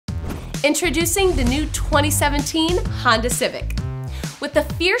Introducing the new 2017 Honda Civic. With the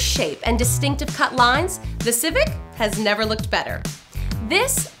fierce shape and distinctive cut lines, the Civic has never looked better.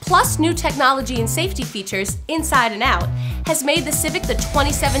 This, plus new technology and safety features inside and out, has made the Civic the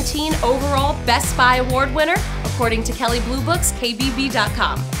 2017 overall Best Buy Award winner, according to Kelley Blue Book's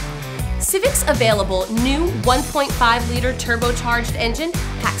KBB.com. Civic's available new 1.5-liter turbocharged engine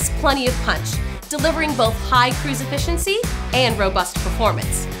packs plenty of punch, delivering both high cruise efficiency and robust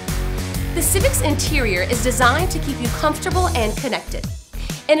performance. The Civic's interior is designed to keep you comfortable and connected.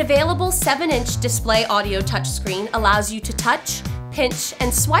 An available 7-inch display audio touchscreen allows you to touch, pinch,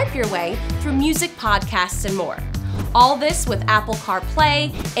 and swipe your way through music, podcasts, and more. All this with Apple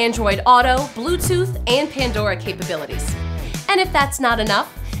CarPlay, Android Auto, Bluetooth, and Pandora capabilities. And if that's not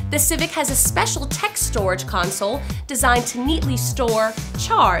enough, the Civic has a special text storage console designed to neatly store,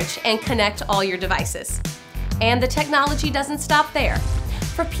 charge, and connect all your devices. And the technology doesn't stop there.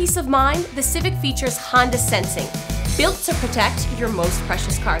 For peace of mind, the Civic features Honda Sensing, built to protect your most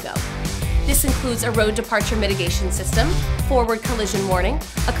precious cargo. This includes a road departure mitigation system, forward collision warning,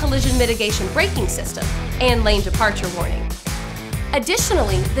 a collision mitigation braking system, and lane departure warning.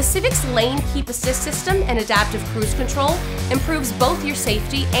 Additionally, the Civic's lane keep assist system and adaptive cruise control improves both your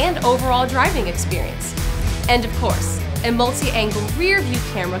safety and overall driving experience. And of course, a multi-angle rear view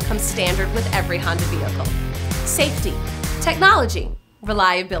camera comes standard with every Honda vehicle. Safety, technology,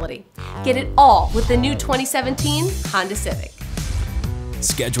 reliability. Get it all with the new 2017 Honda Civic.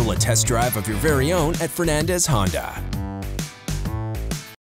 Schedule a test drive of your very own at Fernandez Honda.